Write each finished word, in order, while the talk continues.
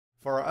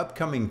For our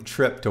upcoming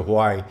trip to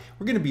Hawaii,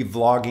 we're going to be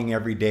vlogging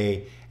every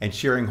day and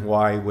sharing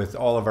Hawaii with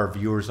all of our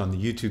viewers on the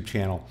YouTube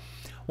channel.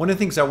 One of the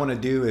things I want to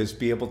do is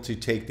be able to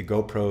take the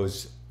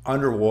GoPros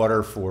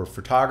underwater for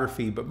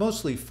photography, but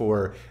mostly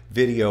for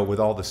video with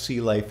all the sea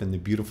life and the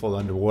beautiful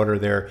underwater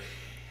there.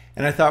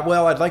 And I thought,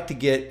 well, I'd like to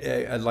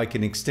get like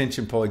an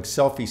extension pulling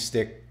selfie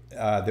stick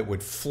that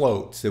would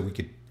float, so we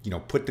could,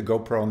 put the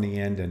GoPro on the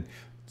end and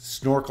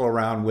snorkel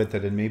around with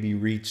it and maybe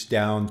reach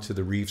down to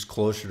the reefs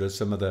closer to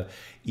some of the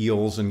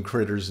eels and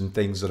critters and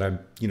things that I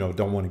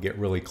don't want to get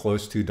really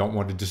close to, don't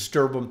want to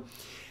disturb them.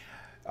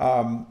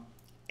 But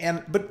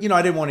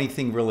I didn't want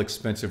anything real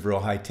expensive, real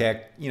high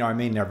tech. I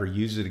may never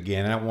use it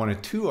again. I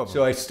wanted two of them.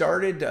 So I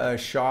started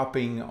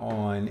shopping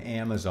on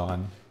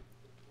Amazon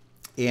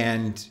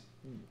and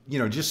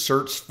just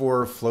searched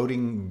for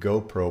floating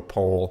GoPro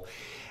pole.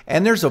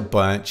 And there's a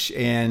bunch,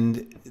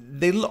 and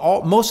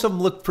most of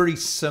them look pretty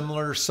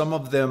similar. Some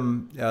of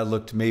them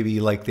looked maybe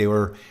like they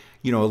were,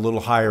 a little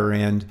higher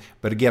end.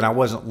 But again, I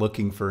wasn't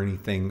looking for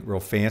anything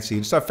real fancy.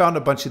 And so I found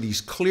a bunch of these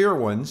clear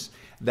ones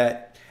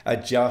that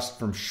adjust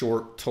from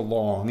short to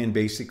long. And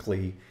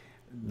basically,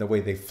 the way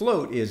they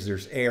float is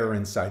there's air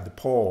inside the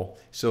pole.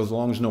 So as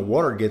long as no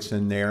water gets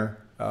in there,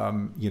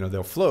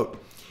 they'll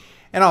float.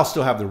 And I'll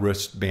still have the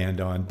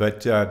wristband on.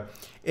 But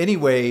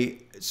anyway,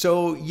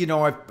 so,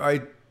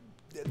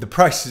 the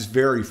prices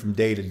vary from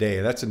day to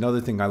day. That's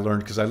another thing I learned,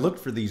 because I looked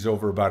for these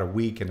over about a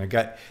week and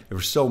there were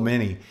so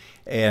many.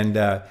 And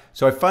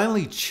so I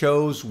finally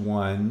chose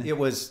one. It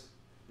was,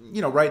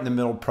 right in the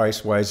middle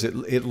price wise.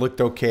 It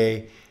looked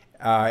okay.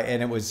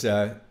 And it was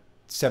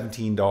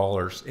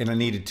 $17, and I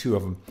needed two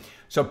of them.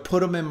 So I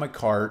put them in my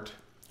cart,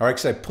 or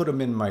actually I put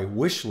them in my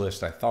wish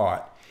list, I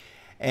thought.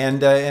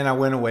 And I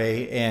went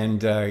away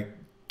and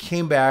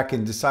came back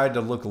and decided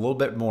to look a little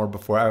bit more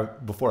before I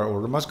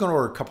ordered them. I was going to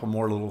order a couple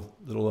more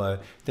little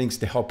things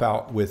to help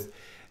out with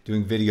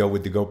doing video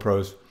with the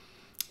GoPros.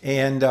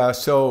 And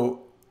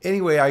so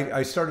anyway,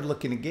 I started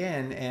looking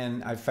again,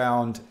 and I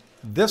found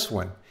this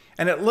one.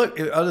 And it looked,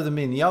 other than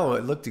being yellow,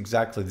 it looked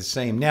exactly the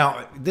same.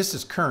 Now, this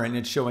is current.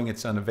 It's showing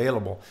it's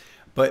unavailable.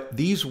 But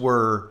these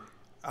were,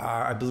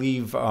 I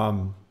believe,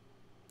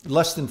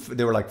 less than,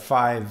 they were like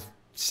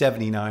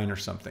 $5.79 or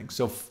something.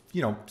 So,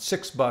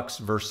 $6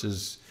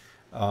 versus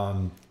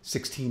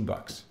 16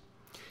 bucks,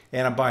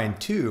 and I'm buying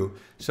two.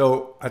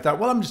 So I thought,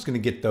 well, I'm just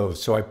going to get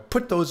those. So I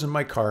put those in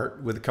my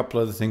cart with a couple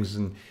other things,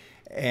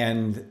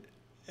 and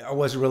I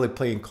wasn't really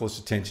paying close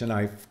attention.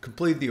 I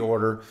completed the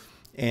order,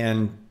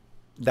 and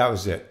that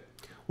was it.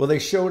 Well, they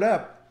showed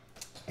up,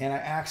 and I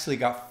actually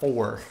got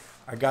four.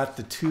 I got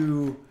the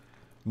two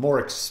more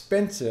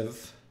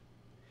expensive,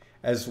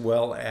 as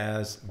well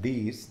as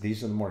these.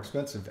 These are the more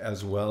expensive,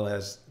 as well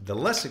as the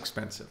less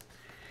expensive.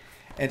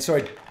 And so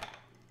I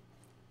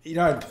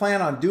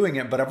plan on doing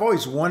it, but I've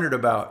always wondered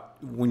about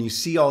when you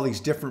see all these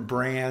different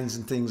brands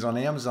and things on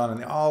Amazon, and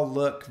they all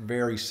look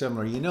very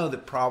similar.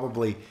 That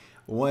probably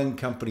one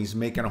company's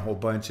making a whole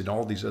bunch, and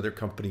all these other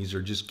companies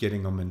are just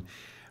getting them and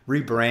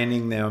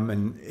rebranding them,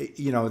 and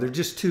they're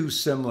just too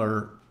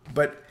similar.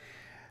 But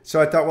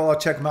so I thought, well, I'll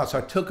check them out. So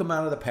I took them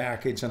out of the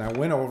package and I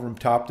went over them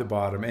top to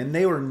bottom, and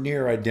they were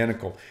near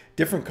identical,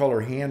 different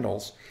color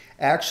handles.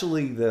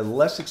 Actually, the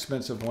less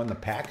expensive one, the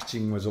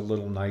packaging was a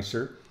little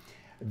nicer.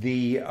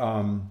 The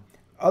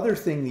other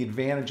thing, the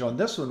advantage on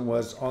this one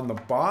was on the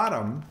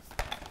bottom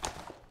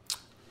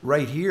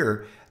right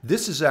here,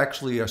 this is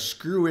actually a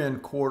screw-in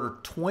quarter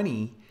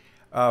 20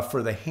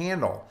 for the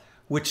handle,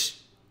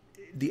 which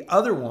the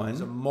other one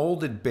is a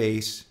molded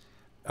base,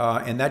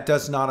 and that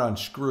does not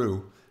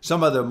unscrew.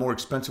 Some of the more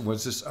expensive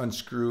ones just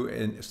unscrew,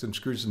 and some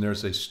screws, and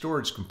there's a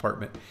storage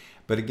compartment.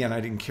 But again, I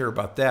didn't care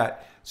about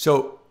that.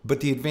 So, but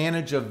the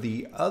advantage of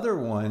the other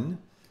one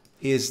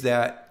is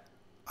that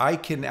I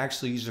can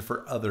actually use it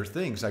for other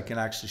things. I can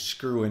actually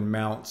screw in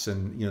mounts,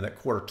 and that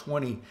quarter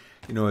 20,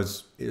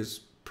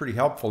 is pretty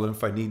helpful. And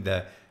if I need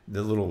the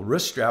little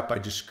wrist strap, I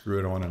just screw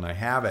it on and I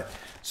have it.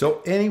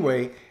 So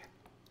anyway,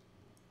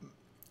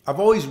 I've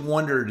always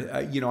wondered,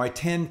 I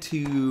tend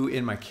to,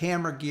 in my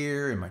camera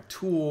gear and my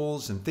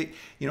tools and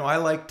I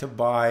like to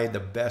buy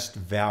the best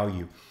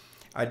value.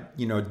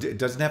 It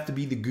doesn't have to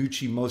be the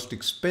Gucci most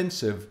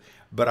expensive,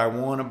 but I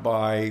want to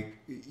buy,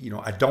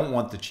 I don't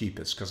want the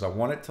cheapest, because I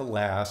want it to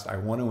last. I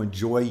want to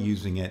enjoy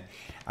using it.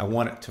 I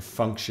want it to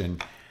function.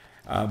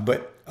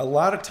 But a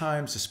lot of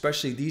times,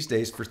 especially these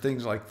days for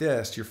things like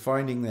this, you're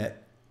finding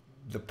that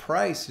the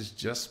price is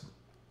just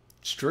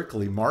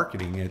strictly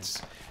marketing.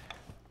 It's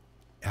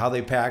how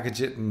they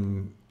package it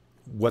and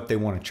what they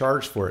want to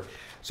charge for it.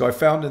 So I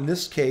found in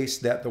this case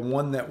that the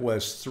one that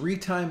was 3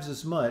 times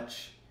as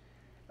much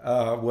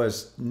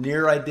was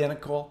near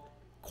identical.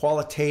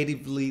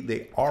 Qualitatively,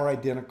 they are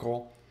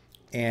identical,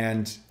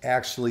 and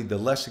actually the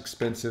less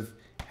expensive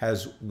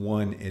has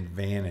one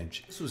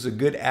advantage. This was a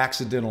good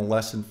accidental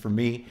lesson for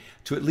me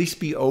to at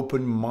least be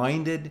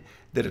open-minded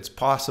that it's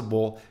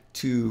possible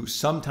to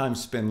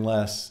sometimes spend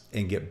less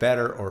and get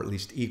better, or at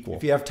least equal.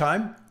 If you have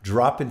time,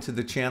 drop into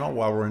the channel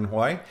while we're in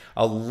Hawaii.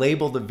 I'll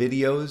label the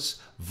videos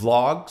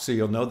vlog, so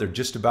you'll know they're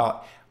just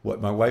about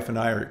what my wife and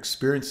I are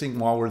experiencing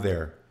while we're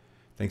there.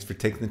 Thanks for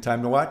taking the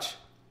time to watch.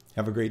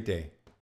 Have a great day.